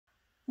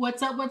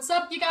What's up,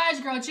 you guys?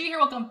 Your girl G here.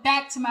 Welcome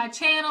back to my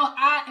channel.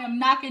 I am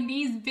knocking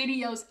these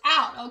videos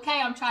out, okay?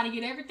 I'm trying to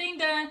get everything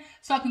done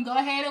so I can go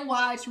ahead and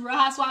watch Real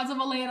Housewives of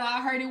Atlanta. I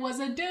heard it was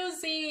a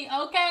doozy,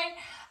 okay?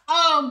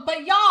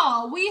 But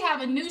y'all, we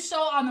have a new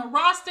show on the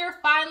roster.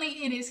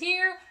 Finally, it is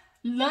here.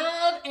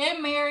 Love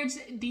and Marriage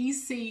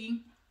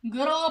DC.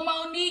 Good old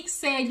Monique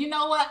said, you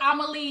know what? I'm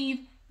gonna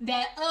leave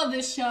that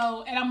other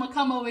show and I'm gonna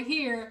come over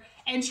here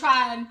and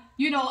try and,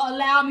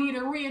 allow me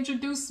to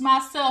reintroduce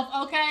myself,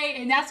 okay?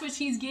 And that's what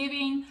she's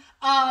giving.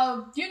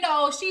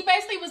 She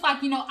basically was like,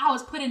 I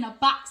was put in a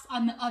box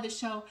on the other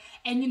show.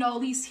 And, at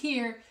least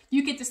here,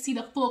 you get to see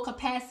the full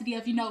capacity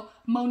of,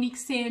 Monique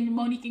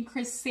and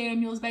Chris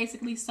Samuels,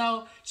 basically.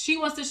 So she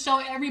wants to show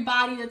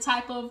everybody the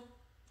type of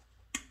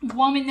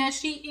woman that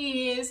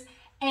she is.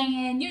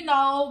 And,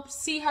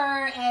 see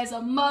her as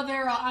a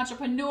mother, an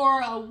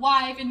entrepreneur, a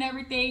wife, and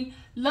everything.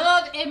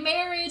 Love and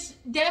Marriage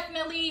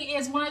definitely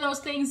is one of those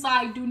things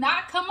like, do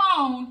not come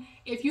on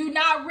if you're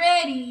not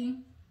ready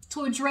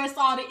to address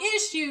all the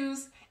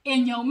issues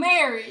in your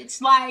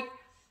marriage. Like,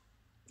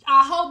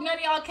 I hope none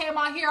of y'all came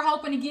out here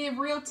hoping to give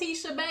real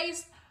Tisha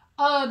based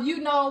of,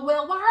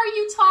 well, why are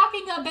you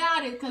talking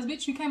about it? Because,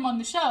 bitch, you came on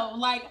the show.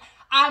 Like,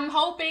 I'm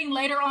hoping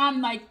later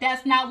on, like,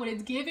 that's not what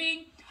it's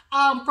giving.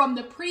 From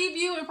the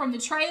preview and from the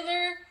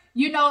trailer,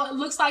 it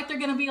looks like they're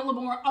going to be a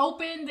little more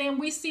open than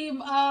we see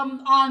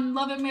on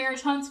Love and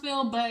Marriage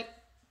Huntsville, but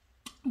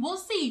we'll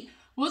see.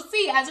 We'll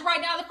see. As of right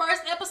now, the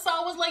first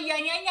episode was like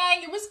yang, yang,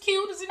 yang. It was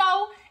cute, as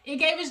it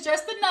gave us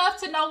just enough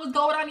to know what's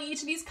going on in each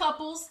of these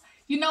couples,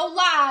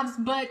 lives,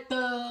 but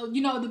the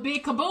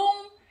big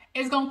kaboom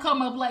is going to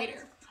come up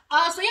later.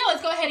 So yeah,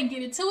 let's go ahead and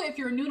get into it. If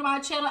you're new to my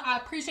channel, I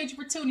appreciate you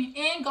for tuning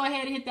in. Go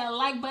ahead and hit that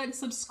like button,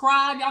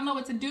 subscribe. Y'all know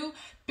what to do.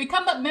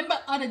 Become a member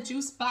of the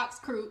Juice Box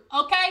crew,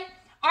 okay?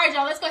 All right,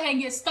 y'all, let's go ahead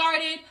and get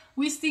started.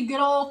 We see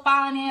good old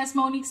fine-ass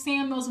Monique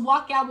Samuels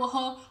walk out with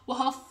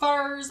her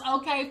furs,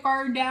 okay?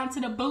 Fur down to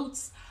the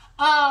boots.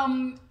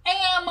 And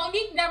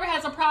Monique never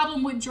has a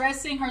problem with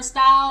dressing. Her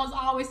styles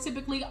always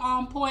typically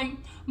on point.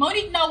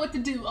 Monique know what to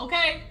do,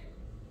 okay?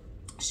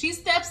 She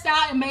steps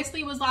out and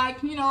basically was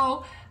like,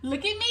 look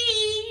at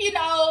me,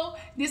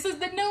 this is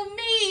the new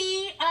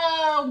me.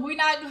 We're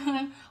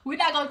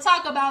not gonna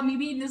talk about me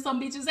beating some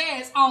bitch's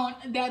ass on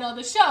that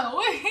other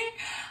show.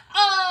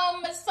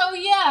 So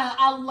yeah,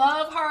 I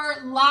love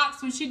her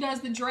locks when she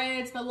does the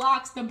dreads, the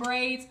locks, the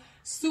braids,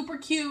 super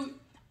cute.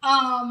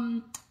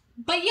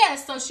 But yeah,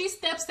 so she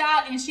steps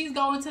out and she's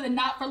going to the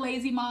Not for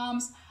Lazy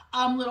Moms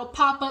little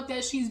pop-up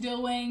that she's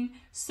doing.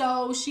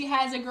 So she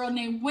has a girl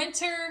named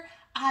Winter.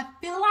 I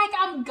feel like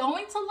I'm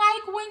going to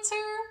like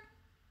Winter.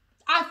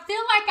 I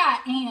feel like I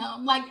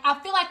am. Like, I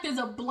feel like there's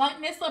a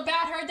bluntness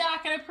about her that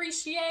I can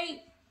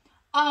appreciate.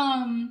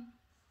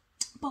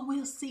 But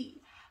we'll see.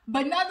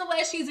 But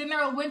nonetheless, she's in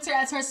there with Winter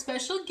as her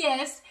special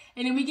guest.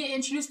 And then we get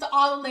introduced to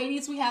all the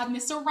ladies. We have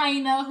Miss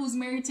Serena, who's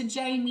married to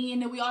Jamie.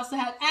 And then we also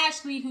have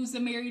Ashley, who's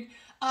married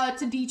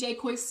to DJ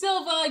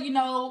Quicksilver.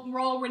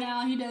 Roll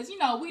renowned. He does,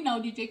 we know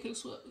DJ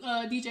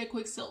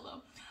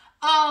Quicksilver.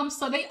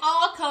 So they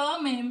all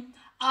come and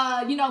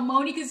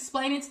Monique is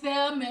explaining to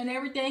them and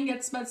everything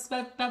about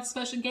the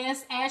special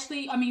guest.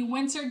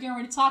 Winter getting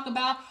ready to talk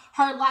about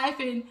her life,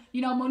 and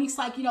Monique's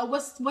like,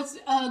 what's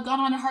gone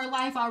on in her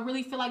life. I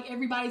really feel like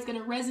everybody's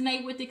gonna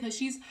resonate with it because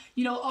she's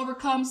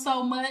overcome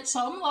so much.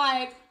 So I'm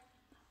like,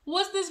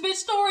 what's this bitch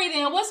story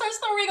then? What's her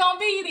story gonna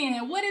be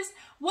then?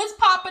 What's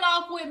popping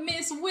off with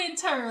Miss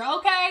Winter?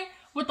 Okay,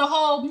 with the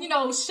whole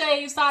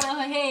shaved side of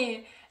her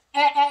head.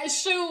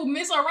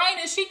 Miss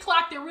Arena, she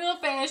clocked it real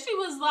fast. She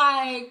was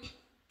like,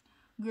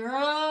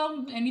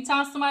 girl,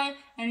 anytime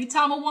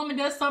a woman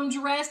does something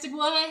drastic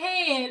with her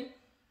head,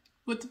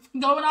 what's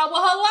going on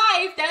with her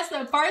life, that's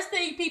the first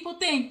thing people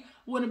think.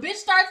 When a bitch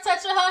starts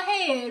touching her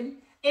head,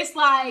 it's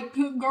like,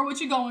 girl,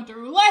 what you going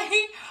through? Like,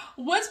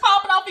 what's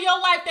popping off in your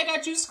life that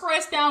got you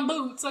scratched down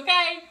boots,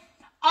 okay?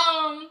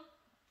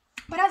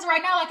 But as of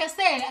right now, like I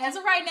said,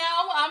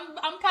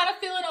 I'm kind of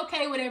feeling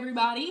okay with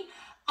everybody.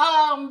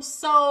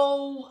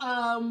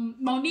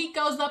 Monique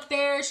goes up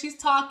there, she's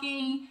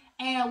talking,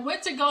 and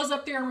Winter goes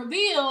up there and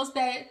reveals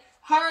that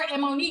her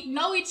and Monique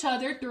know each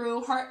other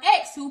through her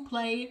ex who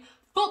played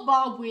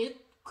football with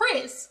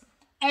Chris.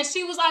 And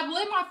she was like, well,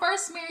 in my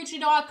first marriage,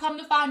 I come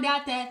to find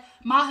out that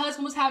my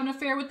husband was having an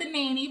affair with the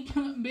nanny.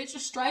 Bitch,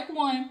 strike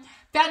one.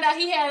 Found out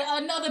he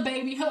had another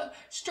baby.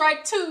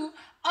 Strike two.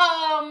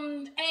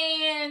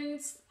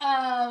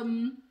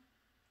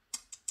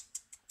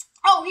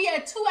 He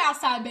had 2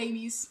 outside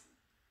babies.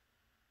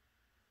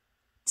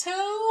 Two.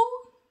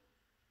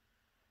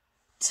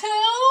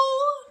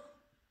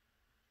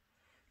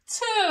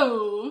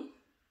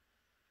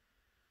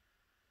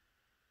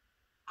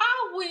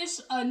 I wish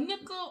a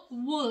nickel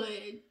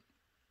would.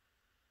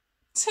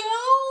 2?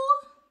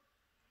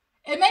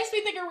 It makes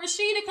me think of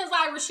Rashida because,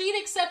 like,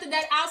 Rashida accepted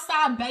that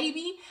outside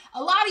baby.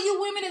 A lot of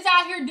you women is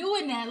out here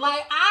doing that.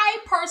 Like, I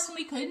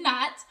personally could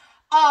not.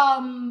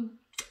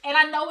 And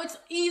I know it's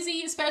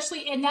easy,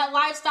 especially in that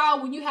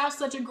lifestyle, when you have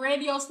such a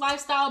grandiose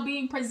lifestyle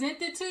being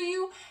presented to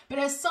you. But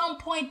at some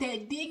point,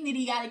 that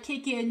dignity got to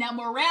kick in, that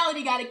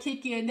morality got to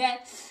kick in,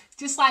 that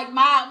just like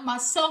my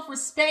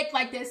self-respect,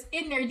 like that's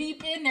in there,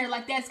 deep in there,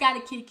 like that's got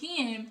to kick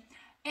in.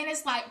 And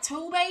it's like,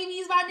 2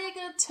 babies, my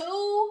nigga, 2?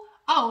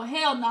 Oh,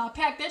 hell no,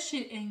 pack that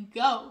shit and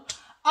go.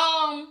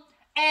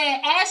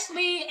 And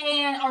Ashley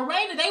and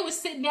Arena, they was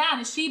sitting down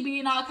and she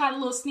being all kind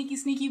of a little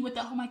sneaky with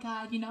the, oh my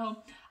God, you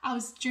know, I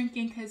was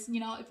drinking because, you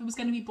know, if it was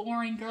going to be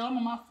boring, girl, I'm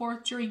on my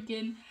 4th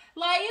drinking.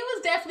 Like, it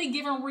was definitely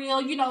giving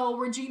real, you know,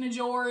 Regina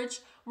George,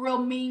 real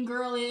mean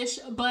girlish.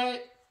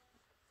 But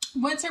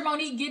Winter,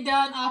 Monique get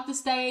done off the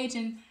stage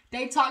and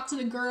they talk to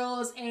the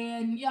girls,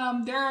 and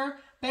they're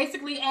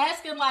basically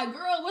asking, like,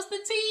 girl, what's the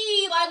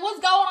tea? Like, what's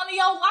going on in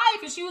your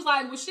life? And she was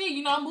like, well, shit,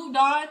 you know, I moved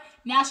on.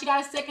 Now she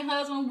got a second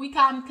husband. We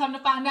come to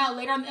find out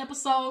later in the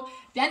episode,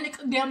 that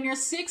nigga damn near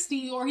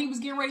 60, or he was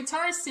getting ready to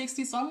turn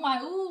 60. So I'm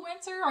like, ooh,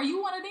 Winter, are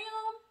you one of them?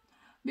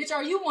 Bitch,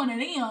 are you one of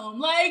them?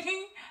 Like,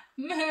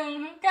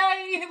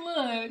 okay,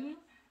 look.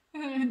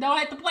 Don't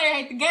hate the player,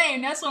 hate the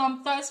game. That's what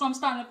I'm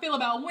starting to feel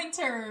about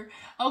Winter.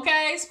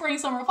 Okay, spring,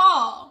 summer,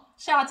 fall.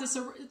 Shout out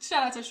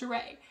to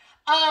Sheree.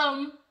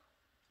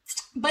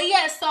 But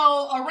yeah,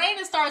 so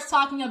Arena starts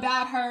talking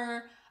about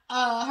her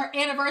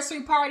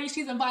anniversary party.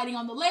 She's inviting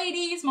on the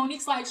ladies.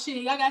 Monique's like,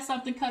 shit, y'all got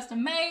something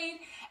custom made.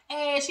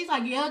 And she's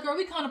like, yeah, girl,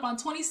 we coming up on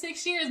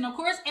 26 years. And of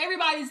course,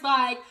 everybody's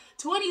like,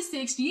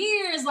 26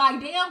 years?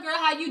 Like, damn, girl,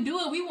 how you do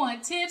it? We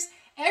want tips.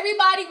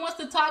 Everybody wants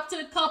to talk to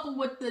the couple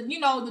with the, you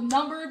know, the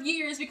number of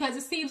years, because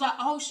it seems like,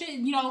 oh shit,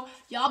 you know,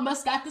 y'all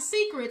must got the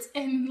secrets.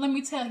 And let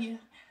me tell you,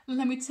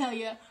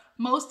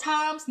 most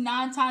times,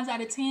 9 times out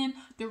of 10,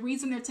 the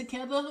reason they're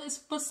together is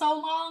for so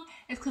long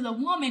is because a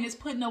woman is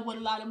putting up with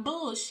a lot of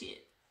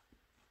bullshit.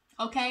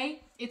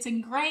 Okay? It's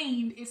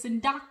ingrained, it's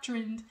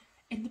indoctrined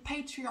in the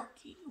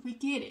patriarchy. We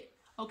get it.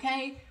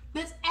 Okay?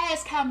 Let's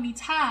ask how many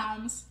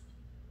times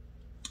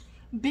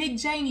Big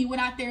Jamie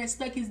went out there and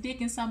stuck his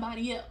dick in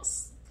somebody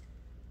else.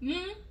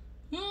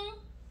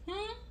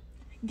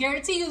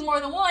 Guarantee you it was more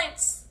than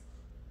once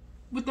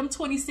with them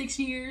 26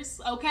 years,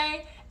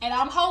 okay? And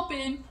I'm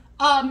hoping,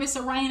 Miss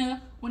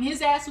Arena, when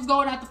his ass was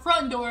going out the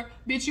front door,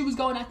 bitch, you was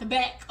going out the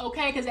back,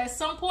 okay? Because at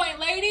some point,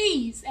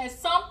 ladies, at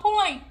some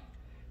point,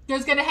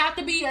 there's going to have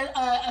to be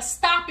a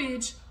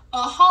stoppage,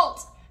 a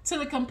halt to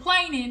the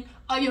complaining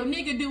of your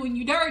nigga doing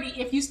you dirty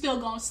if you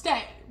still gonna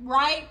stay,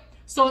 right?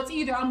 So it's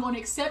either I'm going to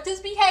accept his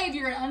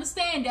behavior and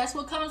understand that's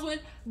what comes with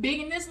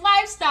being in this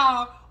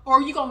lifestyle,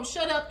 or you going to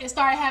shut up and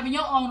start having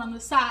your own on the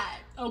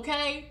side,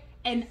 okay?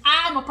 And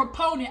I'm a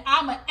proponent,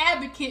 I'm an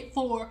advocate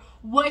for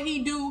what he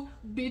do,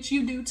 bitch,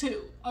 you do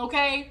too,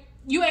 okay?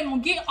 You ain't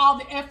going to get all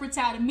the efforts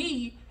out of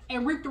me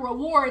and reap the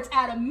rewards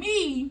out of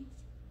me,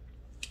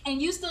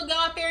 and you still go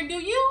out there and do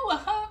you,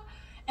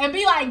 and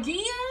be like, Gia?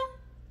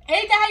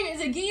 Ain't that, is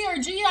it Gia or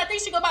Gia? I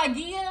think she go by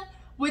Gia.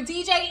 With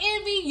DJ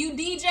Envy, you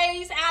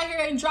DJs out here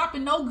ain't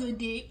dropping no good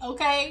dick,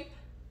 okay?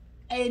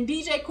 And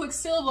DJ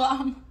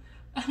Quicksilver,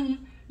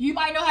 you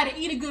might know how to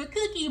eat a good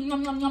cookie,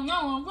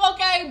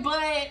 okay?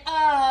 But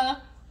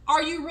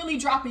are you really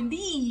dropping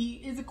D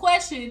is the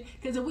question.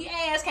 Because if we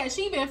ask, has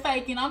she been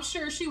faking? I'm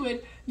sure she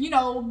would, you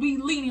know, be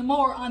leaning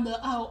more on the,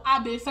 oh,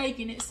 I've been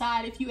faking it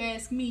side if you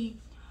ask me.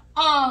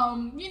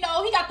 You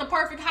know, he got the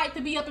perfect height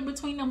to be up in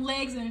between them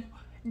legs and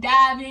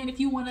dive in if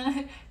you want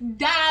to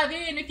dive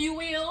in, if you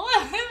will.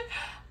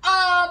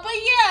 But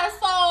yeah,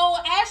 so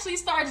Ashley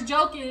starts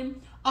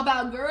joking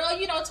about, girl,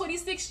 you know,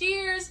 26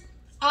 years,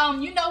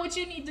 you know what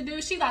you need to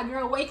do. She like,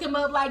 girl, wake him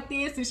up like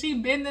this, and she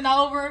bending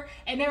over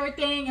and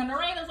everything. And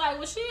Lorena's like,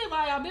 well, shit,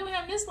 like, I've been with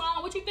him this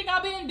long. What you think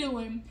I've been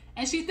doing?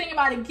 And she's thinking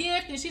about a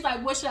gift, and she's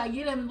like, what should I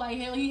get him? Like,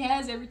 hell, he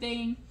has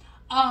everything.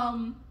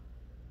 And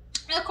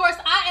of course,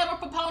 I am a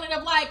proponent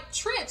of like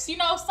trips, you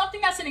know, something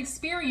that's an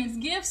experience.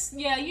 Gifts,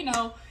 yeah, you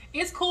know,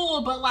 it's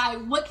cool, but like,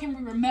 what can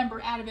we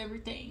remember out of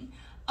everything?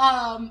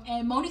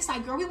 And Monique's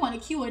like, girl, we want a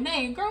Q&A.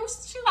 And girl,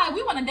 she's like,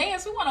 we want to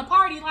dance, we want to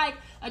party. Like,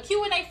 a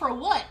Q&A for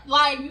what?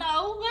 Like,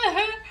 no.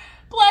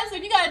 Plus,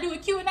 if you got to do a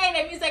Q&A,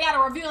 that means they got to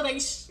reveal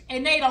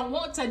and they don't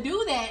want to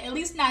do that, at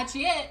least not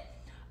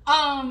yet.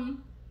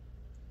 And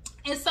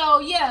so,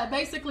 yeah,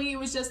 basically it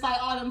was just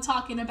like all them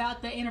talking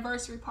about the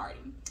anniversary party.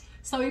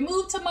 So we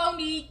moved to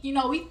Monique, you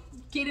know, we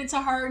get into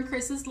her and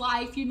Chris's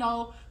life, you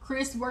know,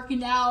 Chris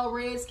working out,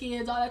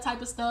 Redskins, all that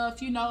type of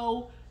stuff, you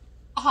know,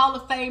 Hall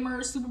of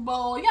Famer, Super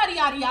Bowl, yada,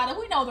 yada, yada.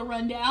 We know the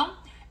rundown.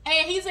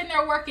 And he's in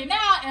there working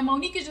out, and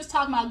Monique is just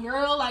talking about,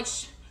 girl, like,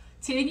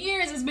 10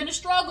 years, it's been a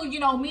struggle. You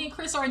know, me and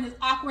Chris are in this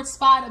awkward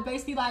spot of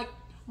basically, like,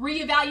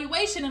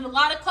 reevaluation. And a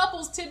lot of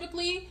couples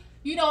typically,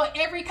 you know,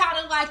 every kind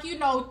of, like, you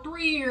know,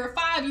 3-year,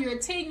 5-year,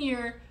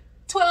 10-year,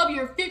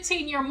 12-year,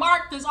 15-year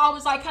mark, there's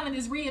always, like, kind of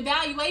this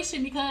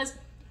reevaluation, because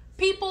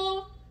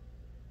people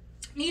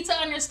need to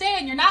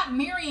understand you're not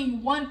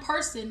marrying one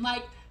person.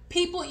 Like,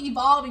 people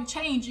evolve and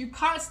change. You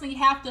constantly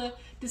have to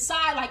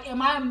decide, like,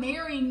 am I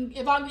marrying,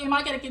 am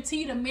I going to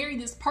continue to marry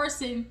this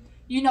person,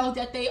 you know,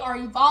 that they are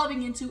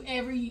evolving into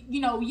every, you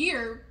know,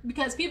 year?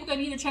 Because people can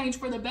either change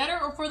for the better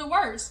or for the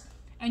worse.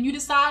 and you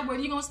decide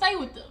whether you're going to stay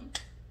with them.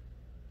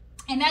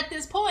 And at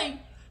this point,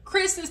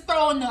 Chris is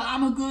throwing the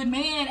I'm a good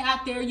man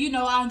out there. You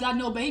know, I ain't got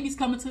no babies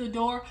coming to the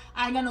door.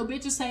 I ain't got no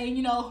bitches saying,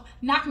 you know,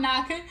 knock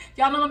knock.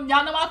 Y'all know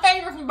my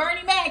favorite from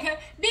Bernie Mac.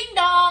 Ding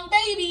dong,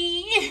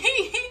 baby.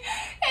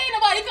 Ain't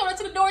nobody coming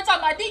to the door talking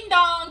about ding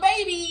dong,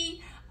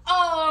 baby.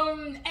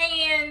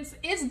 And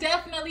it's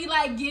definitely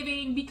like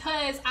giving,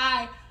 because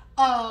I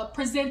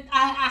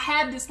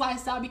have this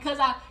lifestyle, because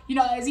I, you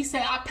know, as he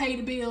said, I pay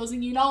the bills,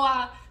 and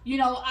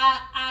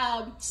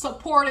I'm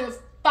supportive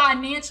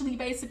financially,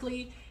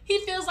 basically. He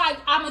feels like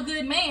I'm a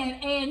good man,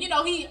 and, you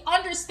know, he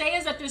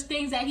understands that there's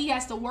things that he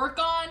has to work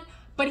on,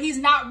 but he's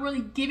not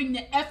really giving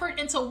the effort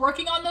into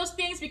working on those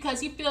things, because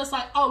he feels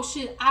like, oh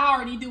shit, I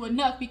already do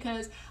enough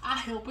because I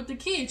help with the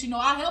kids. You know,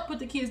 I help put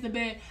the kids to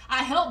bed.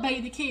 I help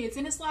bathe the kids.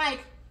 And it's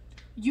like,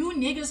 you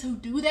niggas who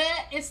do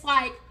that, it's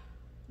like,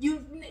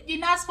 you're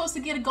not supposed to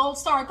get a gold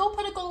star. Go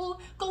put a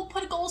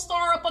gold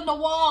star up on the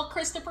wall,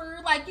 Christopher.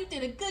 Like, you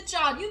did a good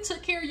job. You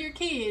took care of your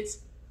kids.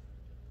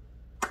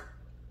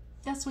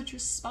 That's what you're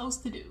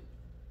supposed to do.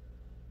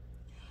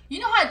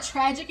 You know how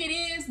tragic it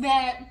is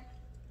that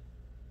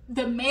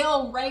the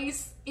male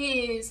race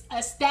is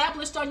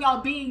established on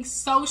y'all being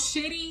so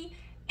shitty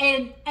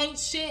and ain't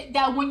shit,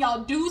 that when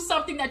y'all do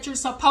something that you're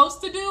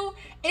supposed to do,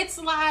 it's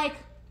like,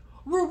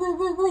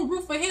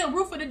 root for him,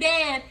 root for the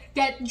dad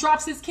that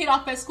drops his kid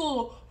off at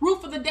school,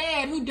 root for the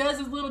dad who does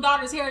his little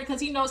daughter's hair because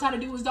he knows how to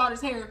do his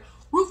daughter's hair,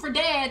 root for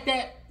dad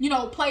that, you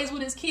know, plays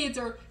with his kids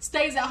or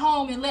stays at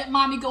home and let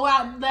mommy go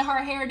out and let her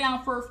hair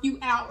down for a few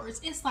hours.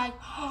 It's like,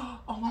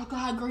 oh my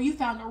God, girl, you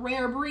found a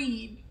rare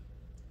breed.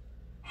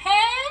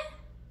 Huh?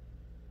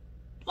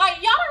 Like,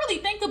 y'all don't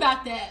really think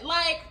about that.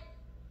 Like,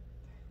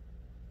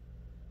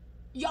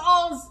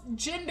 y'all's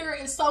gender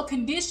is so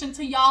conditioned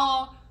to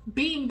y'all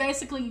being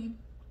basically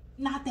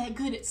not that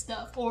good at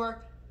stuff,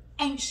 or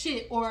ain't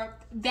shit, or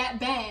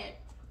that bad,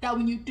 that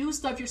when you do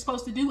stuff you're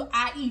supposed to do,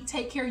 i.e.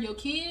 take care of your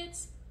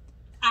kids,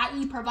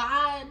 i.e.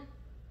 provide,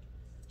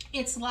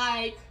 it's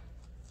like,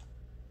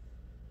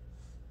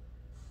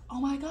 oh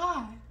my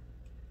God.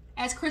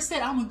 As Chris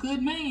said, I'm a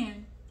good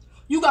man.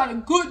 You got a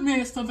good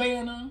man,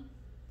 Savannah.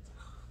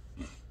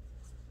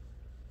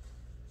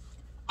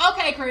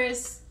 Okay,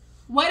 Chris,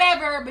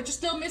 whatever, but you're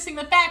still missing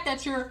the fact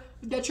that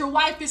your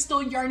wife is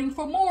still yearning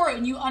for more,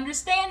 and you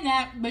understand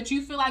that, but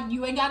you feel like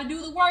you ain't got to do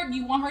the work.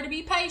 You want her to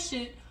be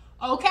patient.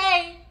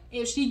 Okay,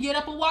 if she get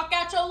up and walk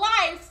out your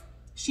life,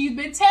 she's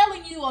been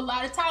telling you a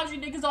lot of times, you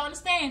niggas don't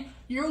understand,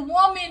 your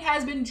woman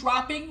has been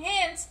dropping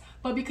hints,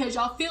 but because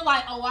y'all feel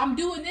like, oh, I'm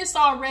doing this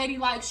already,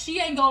 like she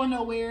ain't going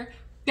nowhere,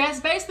 that's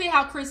basically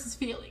how Chris is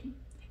feeling.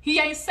 He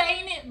ain't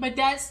saying it, but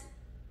that's,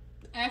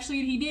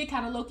 actually he did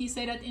kind of low-key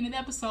say that at the end of the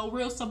episode,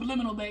 real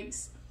subliminal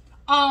base.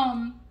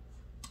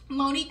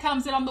 Monique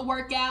comes in on the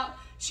workout.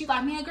 She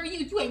like, man, girl,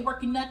 you ain't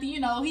working nothing. You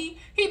know, he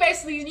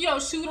basically, you know,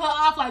 shoot her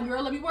off like,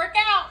 girl, let me work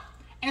out.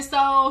 And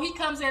so he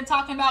comes in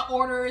talking about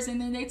orders,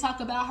 and then they talk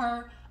about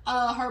her,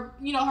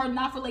 you know, her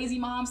not for lazy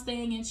moms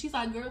thing. And she's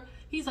like, girl,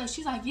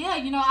 she's like, yeah,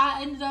 you know,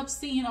 I ended up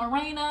seeing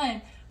Arena,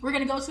 and we're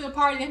going to go to the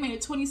party. They made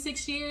it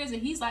 26 years.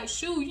 And he's like,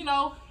 shoot, you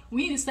know,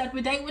 we need to set up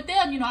a date with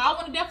them. You know, I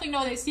want to definitely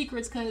know their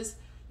secrets, because,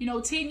 you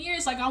know, 10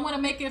 years, like, I want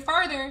to make it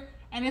further.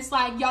 And it's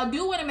like, y'all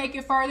do want to make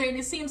it further, and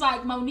it seems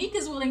like Monique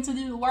is willing to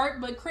do the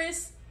work, but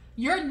Chris,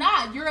 you're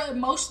not. You're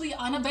emotionally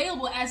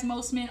unavailable, as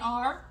most men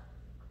are.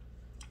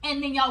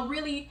 And then y'all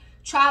really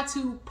try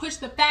to push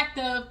the fact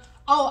of,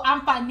 oh,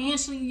 I'm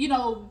financially, you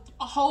know,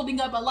 holding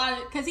up a lot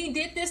of, because he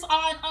did this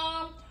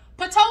on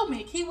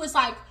Potomac. He was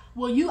like,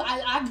 well, you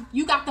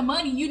got the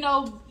money, you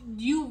know,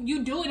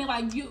 you doing it,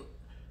 like you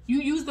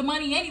use the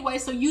money anyway,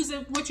 so use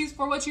it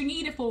for what you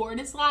need it for. And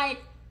it's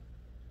like,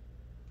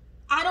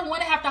 I don't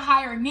want to have to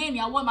hire a nanny.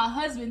 I want my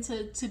husband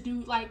to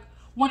do, like,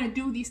 want to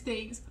do these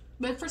things.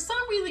 But for some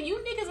reason, you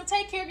niggas will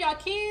take care of y'all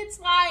kids.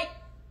 Like,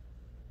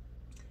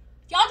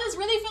 y'all just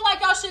really feel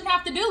like y'all shouldn't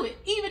have to do it.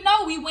 Even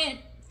though we went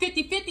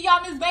 50-50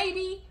 on this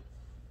baby.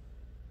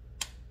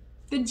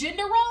 The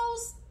gender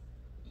roles,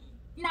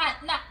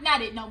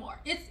 not it no more.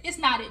 It's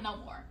not it no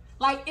more.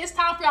 Like, it's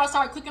time for y'all to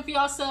start cooking for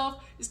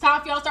yourself. It's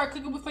time for y'all to start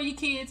cooking for your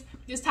kids.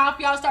 It's time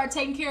for y'all to start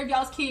taking care of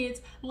y'all's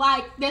kids.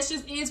 Like, that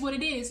just is what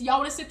it is. Y'all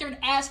want to sit there and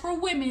ask for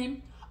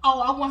women. Oh,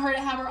 I want her to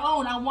have her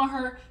own. I want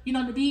her, you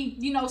know, to be,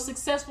 you know,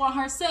 successful on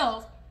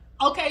herself.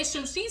 Okay,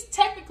 so she's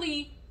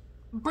technically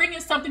bringing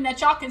something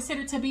that y'all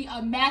consider to be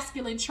a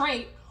masculine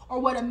trait, or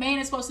what a man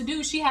is supposed to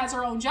do. She has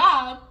her own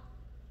job.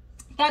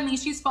 That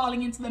means she's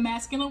falling into the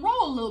masculine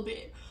role a little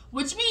bit.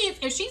 Which means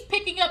if she's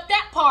picking up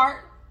that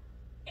part,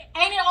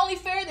 ain't it only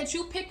fair that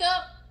you pick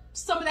up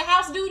some of the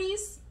house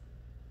duties,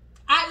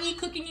 i.e.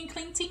 cooking and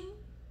cleaning?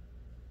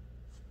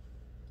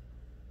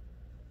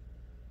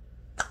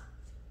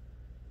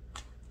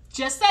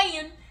 Just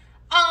saying.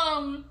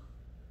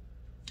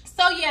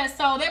 So yeah,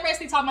 so they're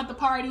basically talking about the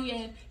party,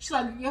 and she's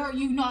like,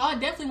 you know, I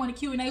definitely want a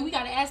Q&A. We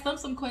got to ask them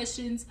some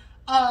questions.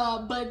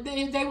 But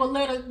they will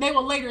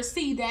later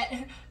see that,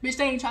 bitch,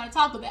 they ain't trying to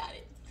talk about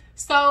it.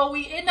 So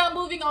we end up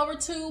moving over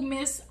to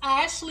Miss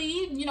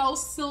Ashley, you know,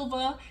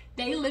 Silva,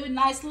 They live a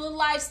nice little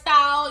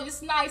lifestyle.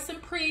 It's nice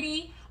and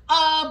pretty.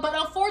 But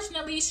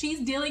unfortunately, she's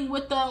dealing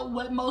with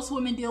what most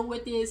women deal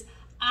with is,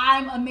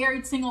 I'm a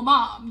married single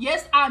mom.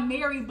 Yes, I'm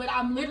married, but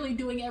I'm literally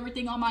doing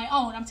everything on my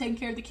own. I'm taking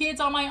care of the kids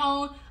on my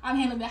own. I'm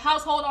handling the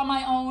household on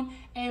my own.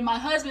 And my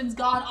husband's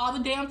gone all the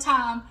damn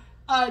time.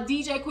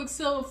 DJ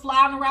Quicksilver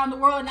flying around the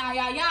world and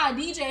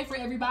DJ for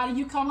everybody.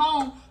 You come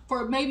home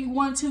for maybe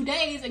 1-2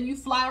 days and you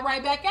fly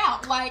right back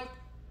out. Like,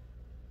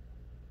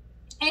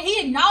 and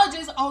he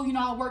acknowledges, oh, you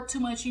know, I work too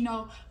much, you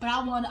know, but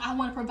I want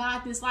to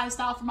provide this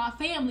lifestyle for my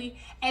family.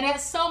 And at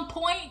some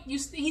point,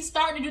 he's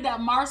starting to do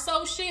that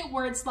Marceau shit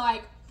where it's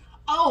like,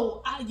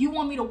 oh, you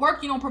want me to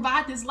work, you don't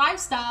provide this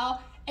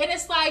lifestyle. And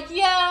it's like,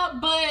 yeah,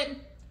 but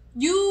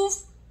you've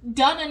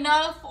done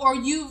enough, or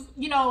you've,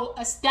 you know,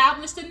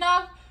 established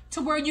enough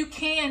to where you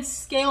can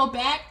scale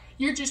back.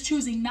 You're just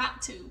choosing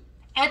not to.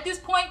 At this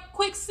point,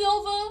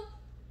 Quicksilver,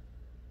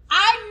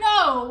 I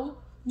know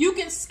you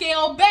can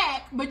scale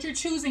back, but you're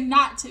choosing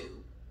not to.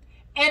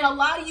 And a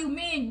lot of you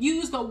men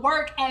use the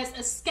work as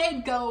a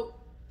scapegoat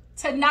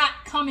to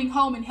not coming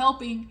home and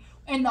helping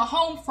in the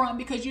home front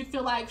because you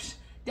feel like,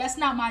 that's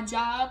not my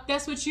job.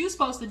 That's what you're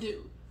supposed to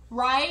do,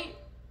 right?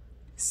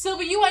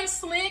 Silver, you ain't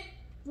slick.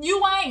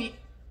 You ain't.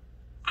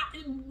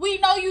 We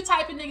know you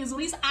type of niggas. At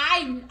least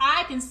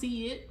I can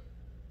see it.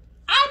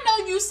 I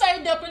know you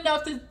saved up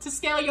enough to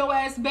scale your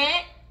ass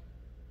back.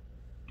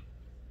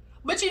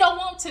 But you don't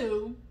want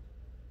to.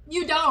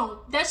 You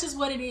don't. That's just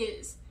what it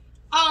is.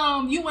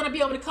 You want to be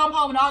able to come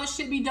home and all this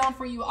shit be done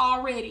for you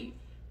already.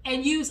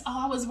 And use,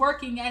 oh, I was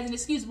working as an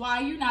excuse.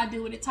 Why are you not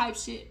doing it type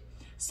shit.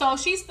 So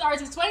she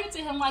starts explaining to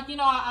him like, you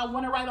know, I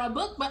want to write my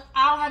book, but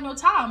I don't have no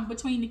time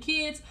between the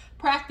kids,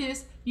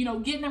 practice, you know,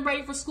 getting them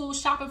ready for school,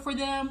 shopping for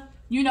them.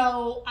 You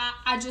know,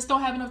 I just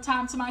don't have enough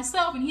time to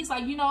myself. And he's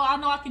like, you know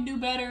I can do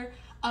better.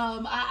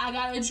 I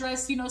got to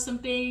address, you know, some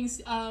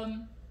things.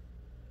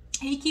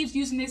 He keeps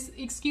using this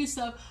excuse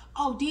of,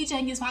 oh,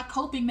 DJing is my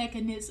coping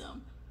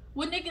mechanism.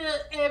 Well, nigga,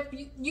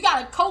 if you got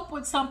to cope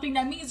with something,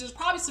 that means there's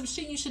probably some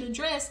shit you should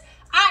address,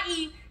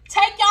 i.e.,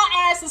 take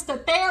y'all asses to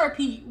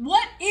therapy.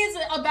 What is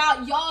it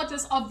about y'all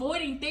just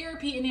avoiding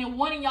therapy and then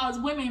wanting y'all as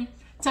women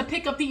to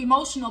pick up the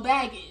emotional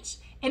baggage?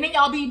 And then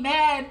y'all be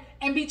mad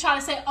and be trying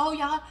to say, oh,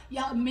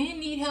 y'all men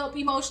need help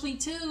emotionally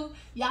too.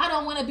 Y'all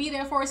don't want to be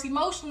there for us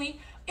emotionally.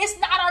 It's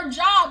not our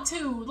job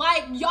to.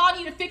 Like, y'all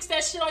need to fix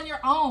that shit on your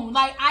own.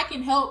 Like, I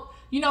can help,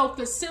 you know,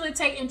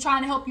 facilitate and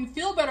trying to help you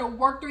feel better,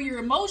 work through your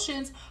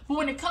emotions. But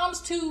when it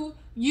comes to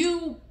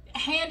you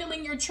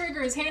handling your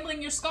triggers,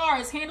 handling your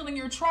scars, handling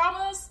your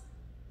traumas,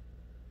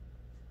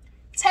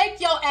 take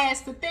your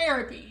ass to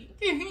therapy.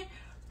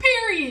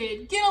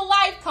 Period. Get a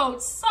life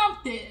coach,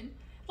 something.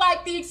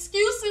 Like, the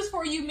excuses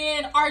for you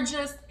men are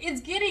just,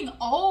 it's getting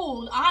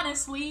old.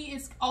 Honestly,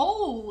 it's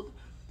old.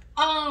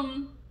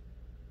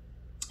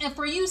 And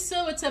for you,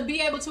 Silva, to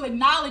be able to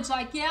acknowledge,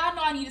 like, yeah, I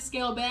know I need to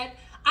scale back.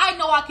 I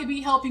know I could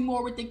be helping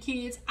more with the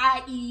kids,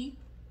 i.e.,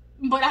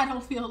 but I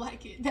don't feel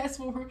like it. That's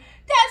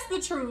the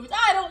truth.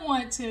 I don't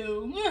want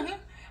to.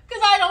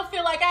 Because I don't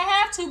feel like I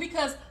have to,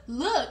 because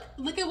look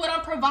at what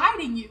I'm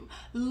providing you.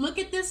 Look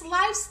at this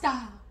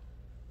lifestyle.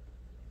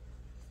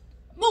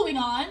 Moving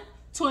on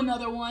to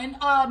another one.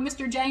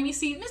 Mr. Jamie.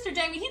 See, Mr.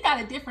 Jamie, he got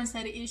a different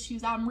set of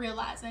issues, I'm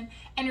realizing.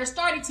 And they're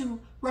starting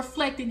to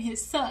reflect in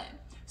his son.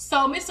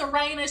 So Miss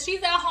Arena,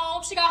 she's at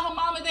home. She got her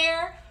mama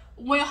there.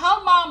 When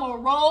her mama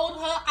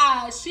rolled her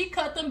eyes, she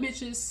cut them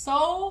bitches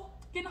so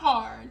fucking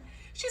hard.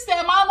 She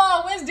said,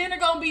 Mama, when's dinner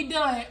gonna be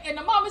done? And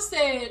the mama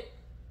said,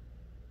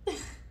 the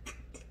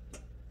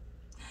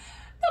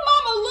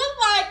mama looked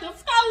like, the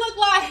fuck I look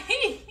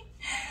like,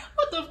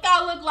 what the fuck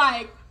I look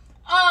like?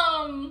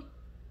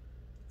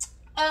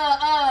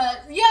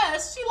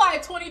 Yes, she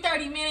like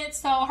 20-30 minutes.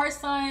 So her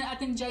son, I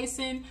think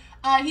Jason,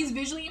 he's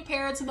visually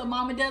impaired, so the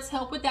mama does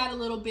help with that a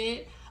little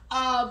bit.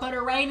 But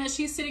Arena,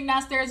 she's sitting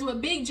downstairs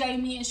with Big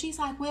Jamie, and she's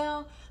like,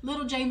 well,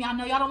 little Jamie, I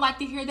know y'all don't like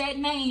to hear that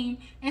name.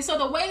 And so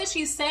the way that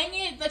she's saying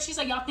it, like she's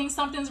like, y'all think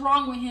something's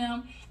wrong with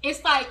him.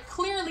 It's like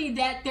clearly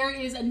that there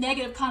is a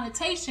negative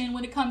connotation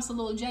when it comes to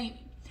little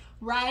Jamie,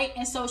 right?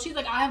 And so she's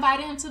like, I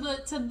invited him to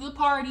the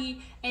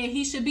party, and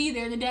he should be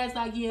there. The dad's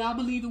like, yeah, I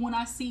believe it when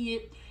I see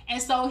it.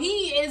 And so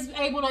he is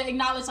able to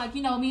acknowledge, like,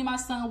 you know, me and my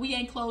son, we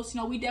ain't close.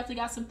 You know, we definitely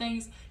got some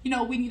things, you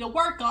know, we need to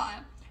work on.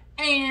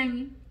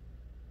 And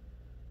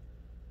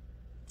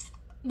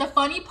the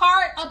funny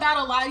part about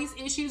a lot of these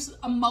issues,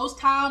 most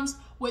times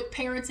with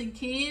parents and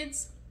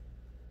kids,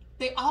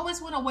 they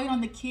always want to wait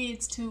on the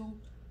kids to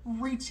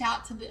reach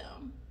out to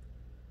them.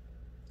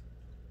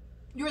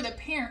 You're the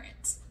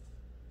parents,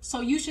 so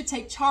you should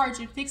take charge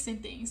in fixing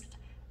things,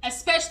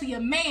 especially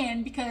a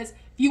man, because if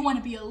you want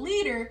to be a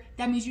leader,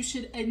 that means you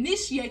should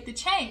initiate the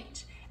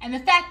change. And the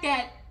fact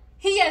that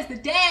he, as the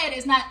dad,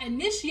 is not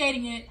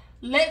initiating it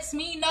lets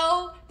me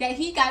know that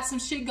he got some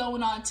shit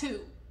going on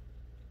too.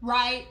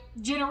 Right?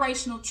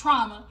 Generational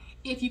trauma,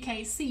 if you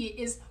can't see it,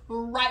 is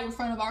right in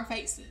front of our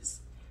faces.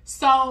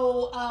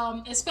 So,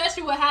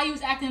 especially with how he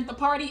was acting at the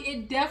party,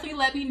 it definitely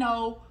let me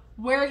know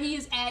where he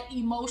is at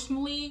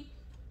emotionally.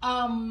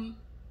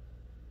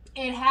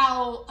 and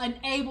how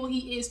unable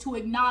he is to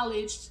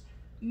acknowledge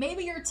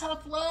maybe your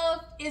tough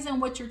love isn't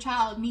what your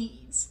child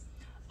needs.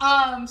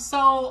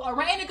 So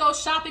Arena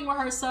goes shopping with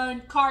her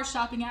son, car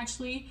shopping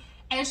actually,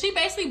 and she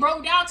basically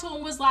broke down to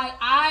him, was like,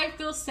 I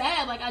feel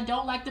sad. Like, I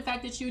don't like the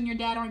fact that you and your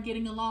dad aren't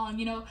getting along.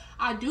 You know,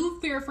 I do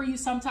fear for you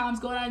sometimes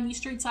going out in these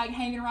streets, like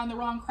hanging around the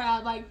wrong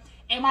crowd. Like,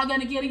 am I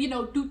going to get a, you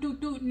know,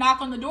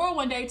 knock on the door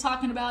one day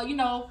talking about, you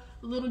know,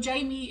 little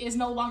Jamie is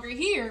no longer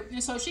here.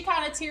 And so she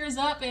kind of tears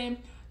up, and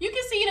you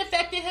can see it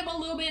affected him a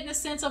little bit in the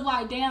sense of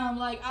like, damn,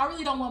 like, I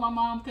really don't want my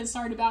mom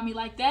concerned about me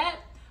like that.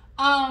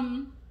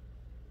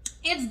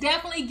 It's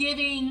definitely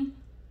giving,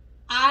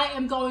 I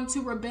am going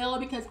to rebel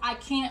because I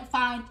can't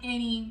find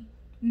any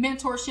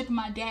mentorship in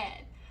my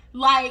dad.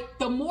 Like,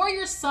 the more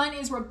your son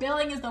is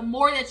rebelling is the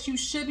more that you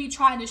should be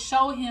trying to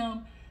show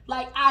him,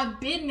 like, I've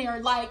been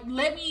there. Like,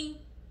 let me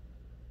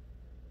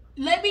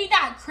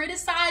not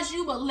criticize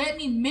you, but let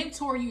me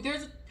mentor you.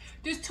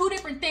 There's two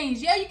different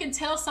things. Yeah, you can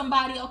tell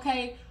somebody,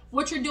 okay,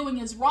 what you're doing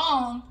is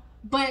wrong,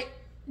 but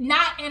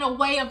not in a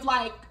way of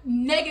like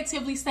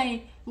negatively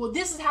saying, well,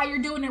 this is how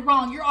you're doing it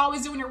wrong. You're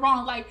always doing it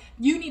wrong. Like,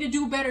 you need to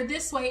do better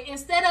this way.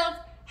 Instead of,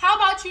 how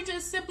about you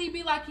just simply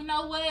be like, you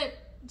know what?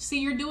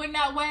 See, you're doing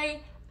that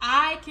way.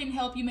 I can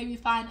help you maybe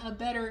find a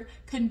better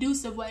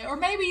conducive way. Or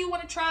maybe you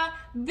want to try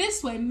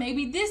this way.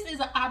 Maybe this is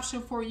an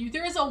option for you.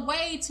 There is a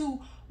way to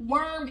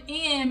worm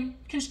in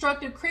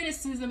constructive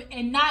criticism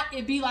and not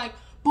it be like,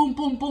 boom,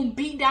 boom, boom,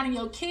 beating down on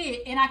your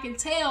kid. And I can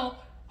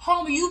tell,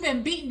 homie, you've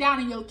been beating down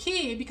on your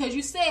kid because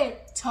you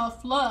said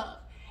tough love.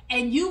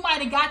 And you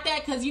might have got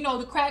that because, you know,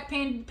 the crack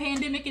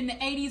pandemic in the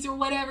 80s or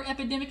whatever,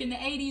 epidemic in the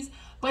 80s.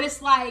 But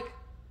it's like,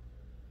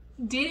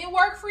 did it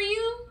work for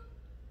you?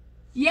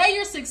 Yeah,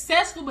 you're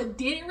successful, but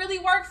did it really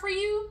work for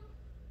you?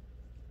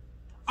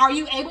 Are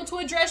you able to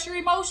address your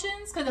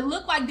emotions? Because it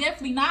looked like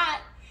definitely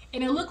not.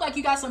 And it looked like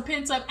you got some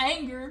pent-up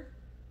anger.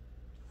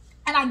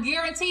 And I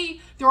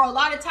guarantee there are a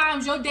lot of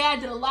times your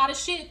dad did a lot of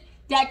shit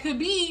that could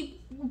be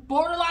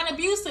borderline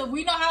abusive.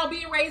 We know how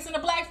being raised in a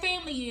black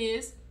family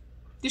is.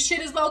 The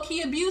shit is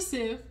low-key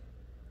abusive.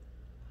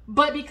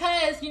 But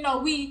because, you know,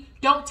 we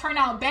don't turn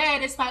out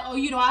bad, it's like, oh,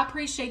 you know, I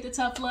appreciate the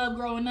tough love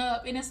growing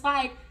up. And it's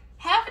like,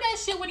 half of that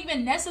shit wasn't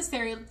even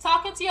necessary.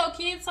 Talking to your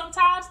kids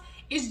sometimes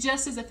is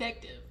just as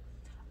effective.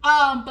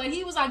 But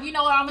he was like, you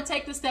know what, I'm going to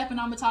take the step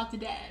and I'm going to talk to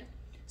dad.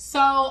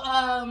 So,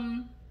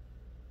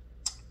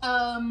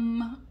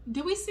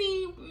 did we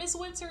see Miss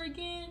Winter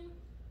again?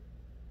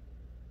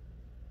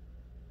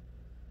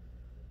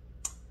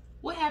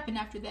 What happened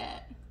after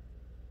that?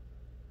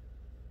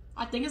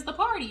 I think it's the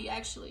party,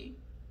 actually.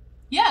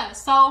 Yeah,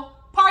 so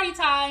party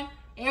time.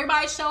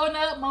 Everybody's showing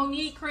up.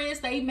 Monique, Chris,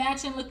 they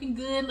matching, looking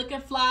good,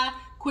 looking fly.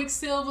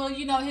 Quicksilver,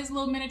 you know, his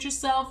little miniature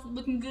self,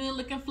 looking good,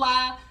 looking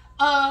fly.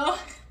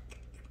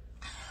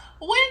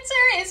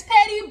 Winter is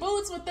Petty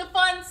Boots with the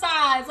fun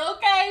size,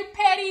 okay?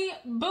 Petty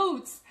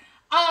Boots.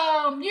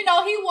 You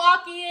know, he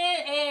walk in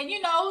and,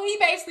 you know, he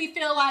basically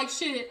feel like,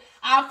 shit,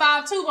 I'm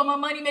 5'2", but my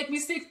money make me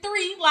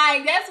 6'3".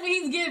 Like, that's what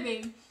he's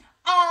giving.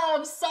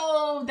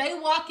 So they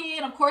walk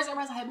in, of course,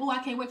 everybody's like, oh, I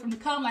can't wait for him to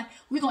come. Like,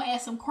 we're gonna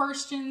ask some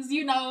questions,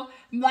 you know,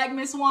 like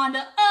Miss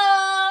Wanda,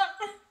 I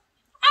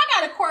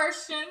got a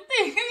question.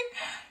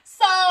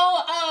 So,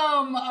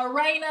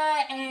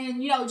 Arena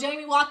and, you know,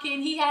 Jamie walk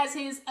in. He has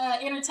his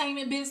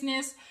entertainment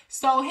business.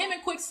 So him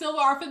and Quicksilver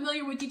are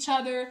familiar with each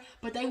other,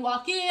 but they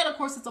walk in. Of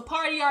course, it's a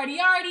party,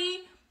 yardy.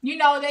 You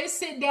know, they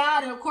sit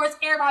down, and of course,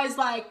 everybody's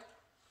like,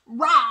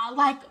 rah,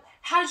 like,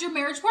 how does your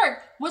marriage work?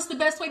 What's the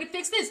best way to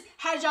fix this?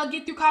 How did y'all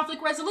get through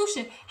conflict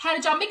resolution? How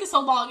did y'all make it so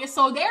long? And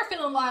so they're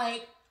feeling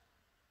like,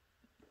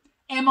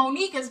 and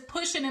Monique is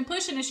pushing and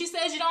pushing. And she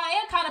says, you know,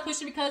 I am kind of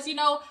pushing because, you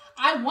know,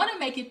 I want to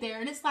make it there.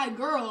 And it's like,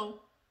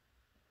 girl,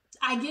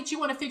 I get you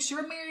want to fix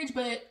your marriage,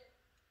 but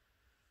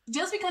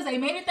just because they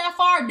made it that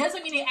far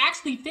doesn't mean they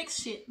actually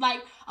fix shit.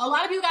 Like, a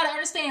lot of people got to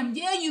understand,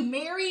 yeah, you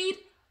married,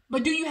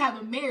 but do you have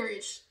a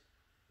marriage?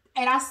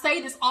 And I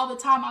say this all the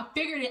time. I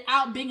figured it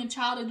out being a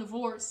child of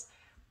divorce.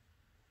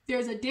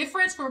 There's a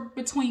difference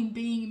between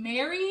being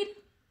married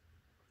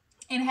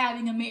and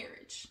having a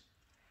marriage.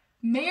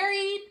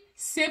 Married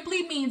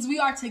simply means we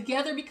are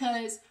together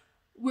because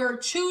we're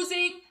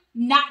choosing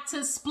not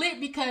to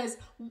split, because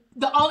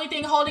the only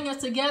thing holding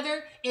us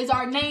together is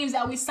our names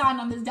that we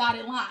signed on this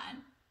dotted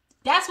line.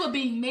 That's what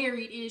being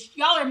married is.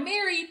 Y'all are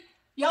married.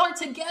 Y'all are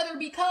together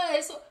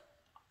because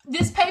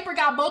this paper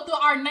got both of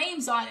our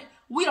names on it.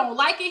 We don't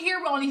like it here.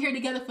 We're only here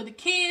together for the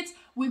kids.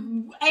 We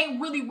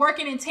ain't really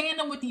working in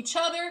tandem with each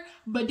other.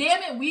 But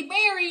damn it, we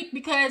married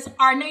because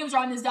our names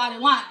are on this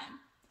dotted line.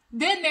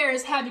 Then there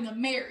is having a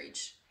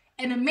marriage.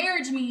 And a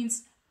marriage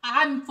means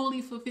I'm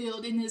fully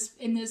fulfilled in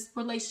this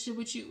relationship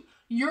with you.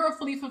 You're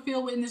fully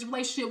fulfilled in this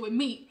relationship with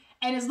me.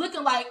 And it's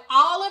looking like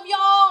all of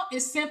y'all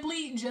is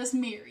simply just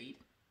married.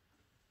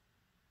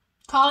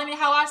 Calling it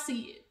how I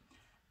see it.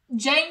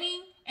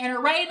 Jamie and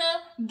Arena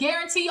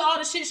guarantee all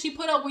the shit she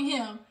put up with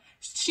him.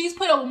 She's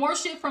put up with more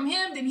shit from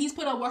him than he's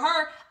put up with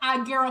her.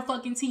 I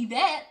guarantee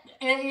that.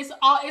 And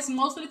it's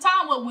most of the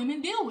time what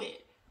women deal with.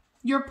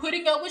 You're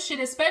putting up with shit,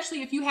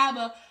 especially if you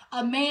have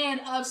a man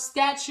of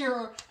stature,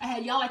 or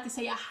y'all like to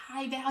say a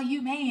high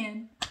value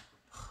man.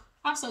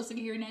 I'm so sick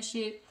of hearing that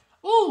shit.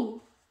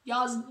 Ooh,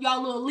 y'all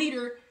little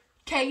leader,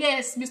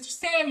 KS, Mr.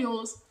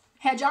 Samuels,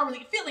 had y'all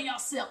really feeling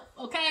yourself,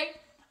 okay?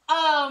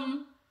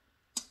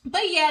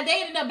 But yeah,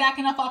 they ended up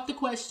backing up off the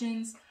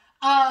questions.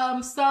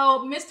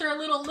 So Mr.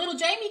 Little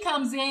Jamie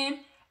comes in,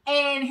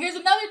 and here's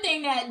another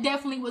thing that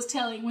definitely was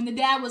telling. When the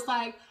dad was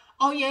like,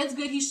 oh yeah, it's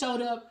good he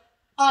showed up.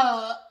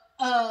 I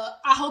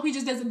hope he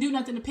just doesn't do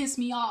nothing to piss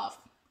me off.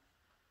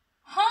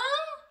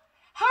 Huh?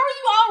 How are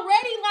you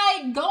already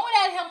like going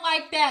at him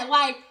like that?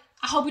 Like,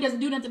 I hope he doesn't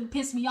do nothing to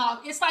piss me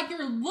off. It's like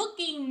you're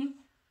looking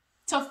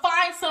to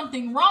find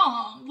something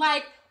wrong.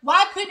 Like,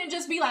 why couldn't it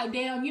just be like,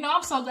 damn, you know,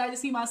 I'm so glad to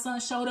see my son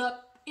showed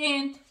up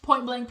in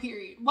point blank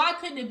period. Why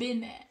couldn't it have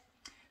been that?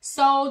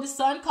 So the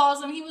son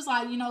calls him. He was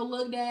like, you know,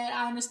 look, Dad,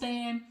 I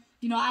understand.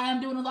 You know, I am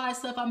doing a lot of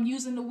stuff. I'm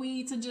using the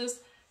weed to just,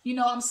 you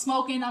know, I'm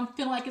smoking. I'm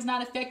feeling like it's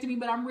not affecting me,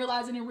 but I'm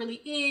realizing it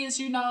really is,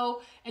 you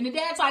know. And the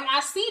dad's like, I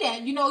see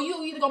that. You know,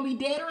 you're either going to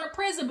be dead or in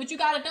prison, but you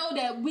got to know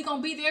that we're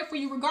going to be there for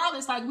you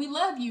regardless. Like, we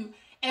love you.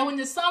 And when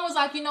the son was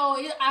like, you know,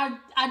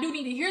 I do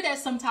need to hear that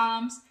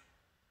sometimes.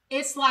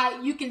 It's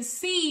like you can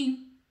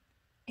see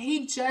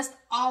he just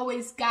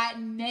always got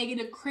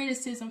negative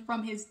criticism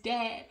from his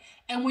dad.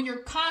 And when you're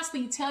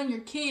constantly telling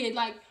your kid,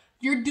 like,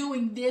 you're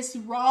doing this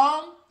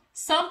wrong,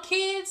 some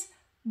kids,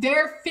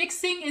 their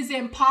fixing is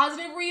in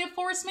positive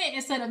reinforcement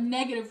instead of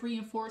negative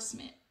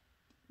reinforcement.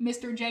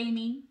 Mr.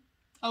 Jamie,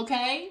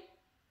 okay?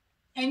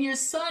 And your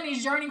son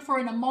is yearning for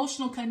an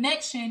emotional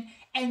connection,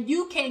 and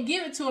you can't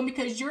give it to him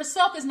because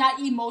yourself is not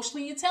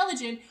emotionally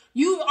intelligent.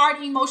 You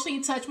aren't emotionally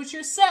in touch with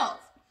yourself.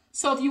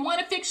 So if you want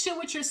to fix shit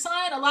with your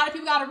son, a lot of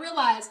people got to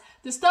realize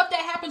the stuff that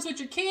happens with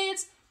your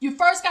kids, you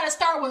first got to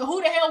start with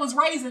who the hell was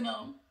raising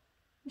them.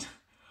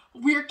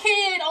 Your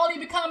kid only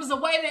becomes the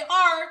way they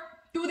are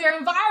through their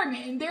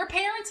environment and their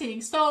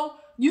parenting. So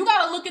you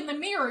got to look in the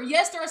mirror.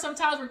 Yes, there are some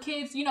times where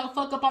kids, you know,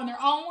 fuck up on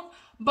their own.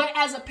 But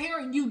as a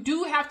parent, you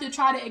do have to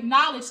try to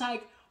acknowledge,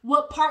 like,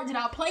 what part did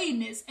I play in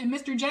this? And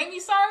Mr.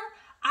 Jamie, sir,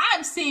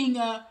 I'm seeing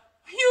a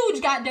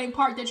huge goddamn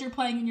part that you're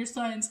playing in your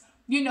son's,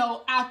 you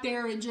know, out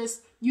there and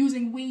just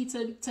using weed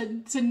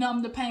to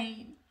numb the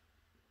pain.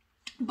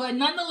 But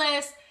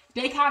nonetheless,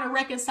 they kind of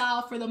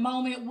reconcile for the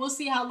moment. We'll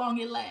see how long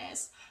it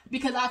lasts.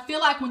 Because I feel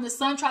like when the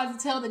son tries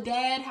to tell the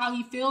dad how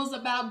he feels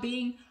about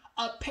being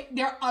a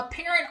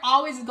parent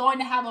always is going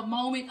to have a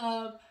moment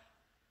of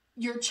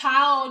your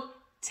child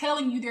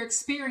telling you their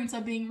experience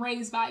of being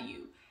raised by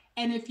you.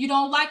 And if you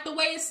don't like the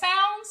way it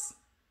sounds,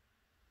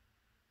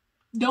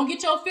 don't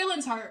get your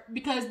feelings hurt,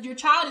 because your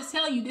child is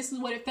telling you this is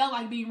what it felt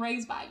like being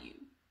raised by you.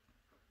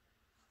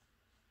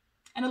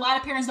 And a lot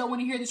of parents don't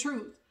want to hear the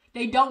truth.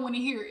 They don't want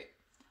to hear it.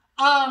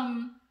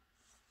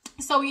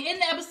 So we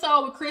end the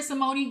episode with Chris and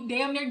Monique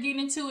damn near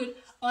getting into it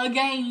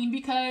again,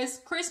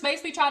 because Chris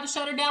basically tried to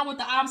shut her down with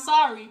the I'm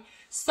sorry.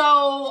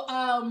 So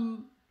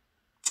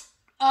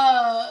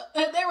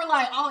they were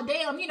like, oh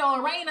damn, you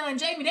know, Raina and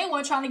Jamie, they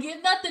weren't trying to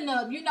get nothing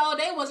up. You know,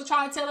 they wasn't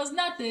trying to tell us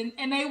nothing.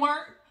 And they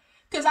weren't.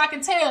 Because I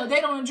can tell they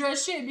don't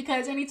address shit,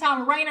 because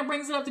anytime Raina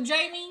brings it up to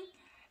Jamie,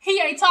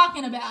 he ain't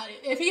talking about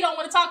it. If he don't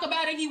want to talk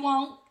about it, he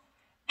won't.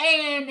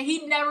 And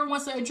he never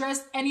wants to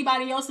address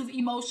anybody else's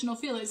emotional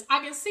feelings.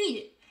 I can see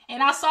it.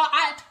 And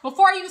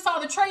before I even saw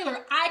the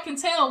trailer, I can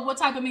tell what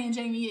type of man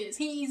Jamie is.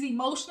 He's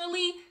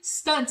emotionally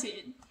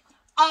stunted.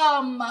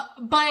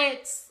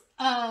 But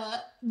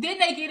then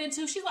they get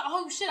into, she's like,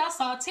 oh shit, I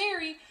saw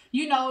Terry.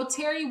 You know,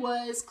 Terry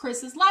was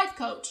Chris's life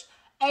coach.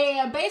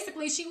 And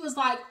basically she was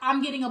like,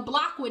 I'm getting a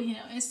block with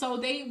him. And so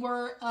they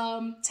were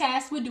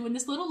tasked with doing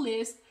this little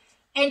list.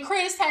 And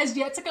Chris has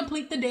yet to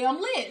complete the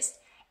damn list.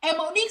 And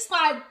Monique's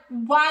like,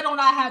 why don't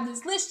I have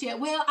this list yet?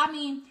 Well, I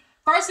mean,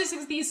 first this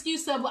is the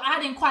excuse of, well,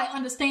 I didn't quite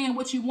understand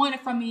what you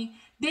wanted from me.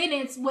 Then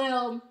it's,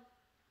 well,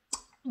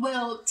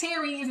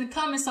 Terry isn't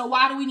coming, so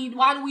why do we need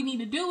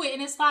to do it?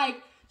 And it's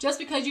like, just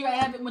because you're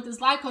having it with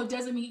this life coach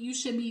doesn't mean you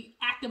should be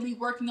actively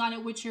working on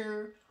it with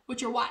your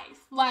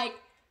wife. Like,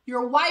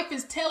 your wife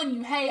is telling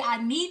you, hey,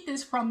 I need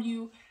this from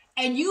you.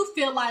 And you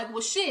feel like, well,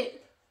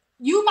 shit,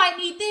 you might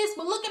need this,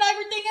 but look at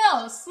everything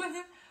else. Look at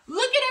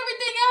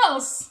everything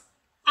else.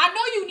 I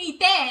know you need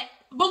that,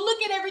 but look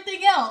at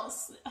everything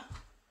else.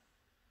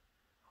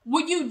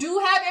 When you do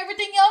have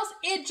everything else,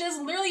 it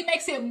just literally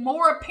makes it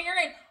more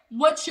apparent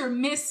what you're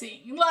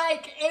missing.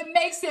 Like, it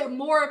makes it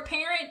more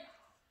apparent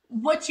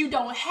what you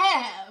don't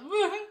have.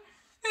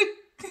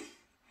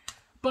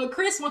 But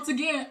Chris, once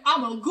again,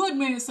 I'm a good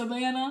man,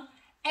 Savannah.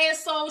 And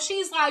so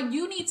she's like,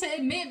 you need to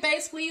admit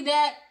basically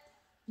that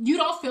you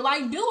don't feel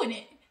like doing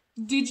it.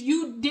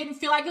 You didn't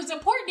feel like it was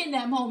important in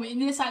that moment.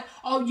 And it's like,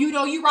 oh, you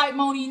know, you're right,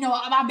 Moni, you know,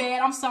 my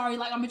bad, I'm sorry,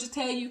 like, I'm gonna just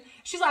tell you.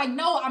 She's like,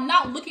 no, I'm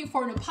not looking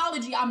for an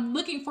apology. I'm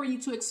looking for you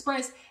to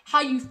express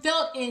how you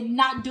felt in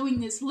not doing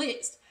this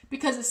list.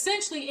 Because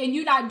essentially, in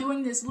you not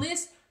doing this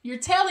list, you're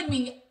telling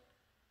me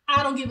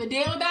I don't give a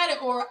damn about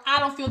it, or I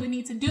don't feel the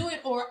need to do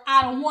it, or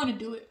I don't want to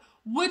do it.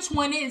 Which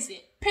one is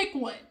it? Pick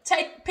one.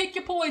 Pick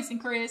your poison,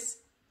 Chris.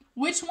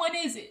 Which one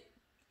is it?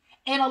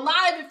 And a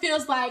lot of it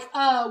feels like,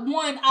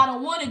 one, I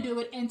don't want to do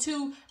it. And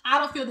two, I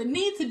don't feel the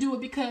need to do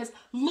it because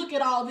look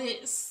at all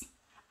this.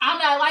 I'm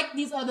not like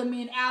these other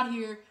men out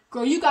here.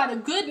 Girl, you got a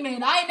good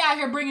man. I ain't out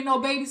here bringing no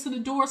babies to the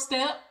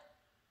doorstep.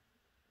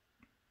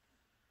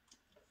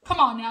 Come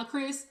on now,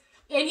 Chris.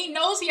 And he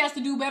knows he has to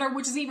do better,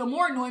 which is even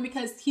more annoying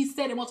because he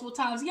said it multiple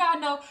times. Yeah, I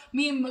know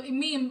me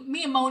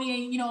and Moni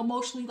ain't,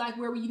 emotionally like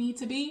where we need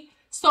to be.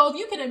 So if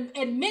you can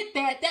admit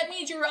that, that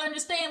means you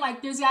understand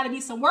like there's got to be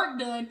some work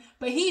done.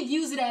 But he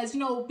views it as,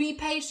 be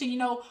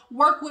patient,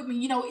 work with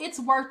me, it's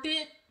worth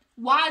it.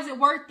 Why is it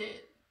worth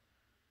it?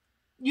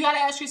 You got to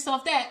ask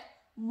yourself that.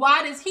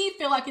 Why does he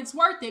feel like it's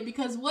worth it?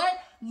 Because what?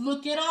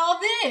 Look at all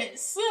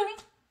this.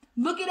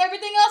 Look at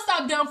everything else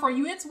I've done for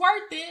you. It's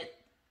worth it.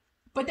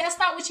 But that's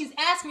not what she's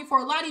asking for.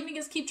 A lot of you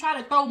niggas keep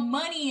trying to throw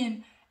money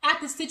in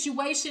at the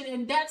situation.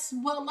 And that's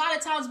what a lot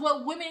of times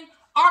what women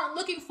aren't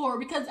looking for.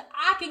 Because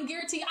I can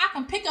guarantee I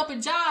can pick up a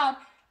job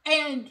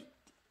and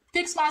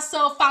fix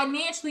myself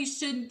financially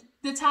should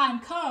the time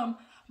come.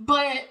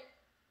 But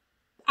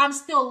I'm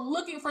still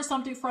looking for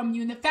something from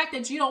you. And the fact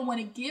that you don't want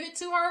to give it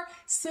to her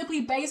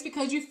simply based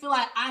because you feel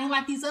like I ain't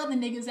like these other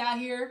niggas out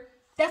here,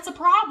 that's a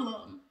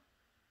problem.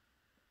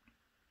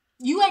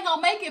 You ain't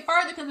gonna make it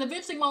further because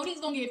eventually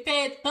Monique's gonna get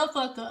fed the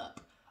fuck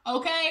up.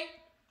 Okay?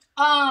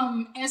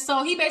 And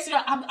so he basically,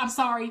 I'm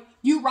sorry,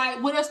 you right.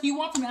 What else do you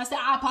want from me? I said,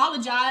 I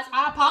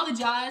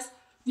apologize.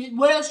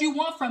 What else you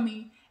want from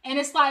me? And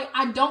it's like,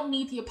 I don't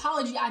need the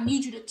apology. I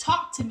need you to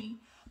talk to me.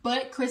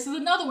 But Chris is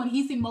another one.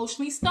 He's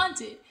emotionally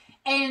stunted.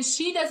 And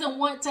she doesn't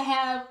want to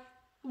have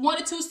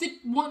one or two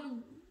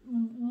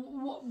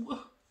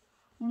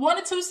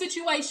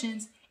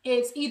situations.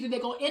 It's either they're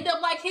going to end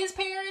up like his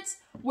parents,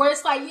 where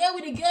it's like, yeah,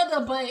 we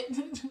together, but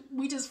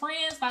we just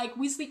friends, like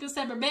we sleep in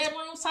separate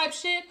bedrooms type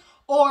shit,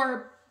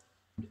 or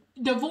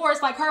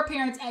divorce like her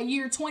parents at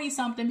year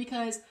 20-something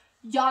because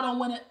y'all don't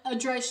want to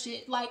address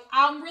shit. Like,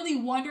 I'm really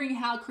wondering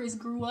how Chris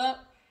grew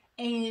up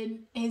and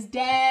his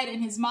dad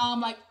and his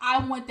mom. Like, I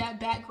want that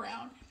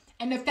background.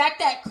 And the fact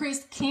that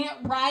Chris can't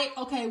write,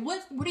 okay,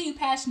 what are you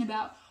passionate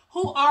about?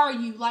 Who are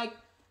you? Like,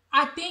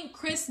 I think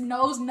Chris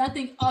knows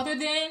nothing other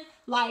than,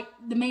 like,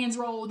 the man's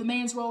role. The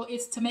man's role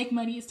is to make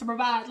money, is to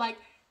provide. Like,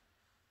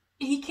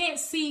 he can't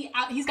see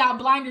out, he's got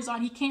blinders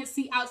on. He can't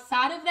see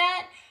outside of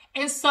that.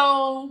 And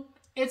so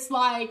it's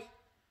like,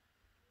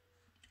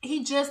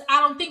 I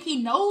don't think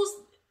he knows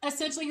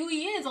essentially who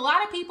he is. A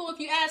lot of people, if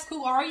you ask,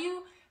 who are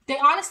you? They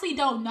honestly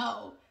don't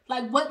know.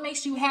 Like, what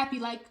makes you happy?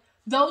 Like,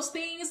 those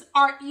things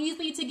are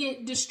easy to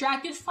get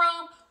distracted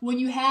from when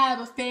you have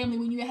a family,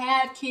 when you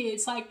have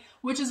kids, like,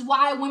 which is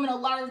why women a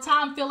lot of the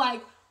time feel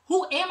like,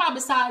 who am I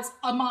besides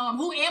a mom?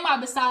 Who am I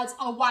besides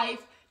a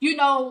wife?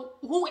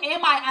 Who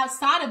am I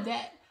outside of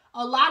that?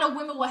 A lot of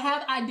women will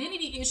have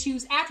identity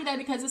issues after that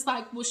because it's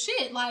like, well,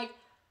 shit, like,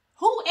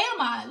 who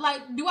am I?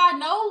 Like, do I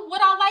know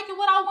what I like and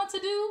what I want to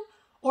do?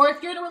 Or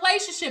if you're in a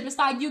relationship, it's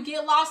like you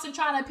get lost in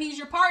trying to appease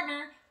your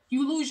partner,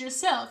 you lose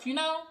yourself,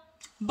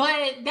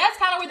 But that's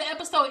kind of where the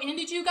episode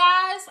ended, you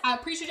guys. I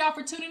appreciate y'all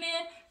for tuning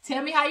in.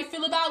 Tell me how you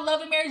feel about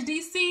Love and Marriage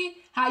DC.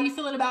 How you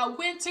feeling about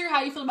Winter?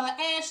 How you feel about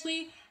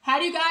Ashley? How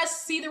do you guys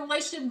see the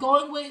relationship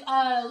going with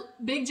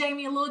Big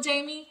Jamie and Little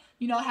Jamie?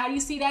 How do you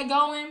see that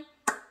going?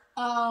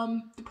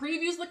 The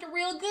preview's looking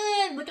real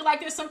good. Looking like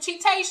there's some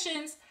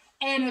cheatations.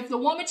 And if the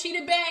woman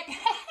cheated back,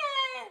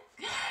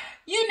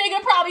 you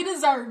nigga probably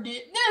deserved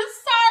it.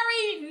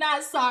 Sorry,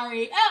 not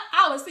sorry.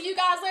 I will see you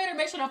guys later.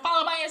 Make sure to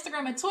follow my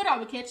Instagram and Twitter. I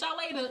will catch y'all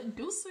later.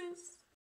 Deuces.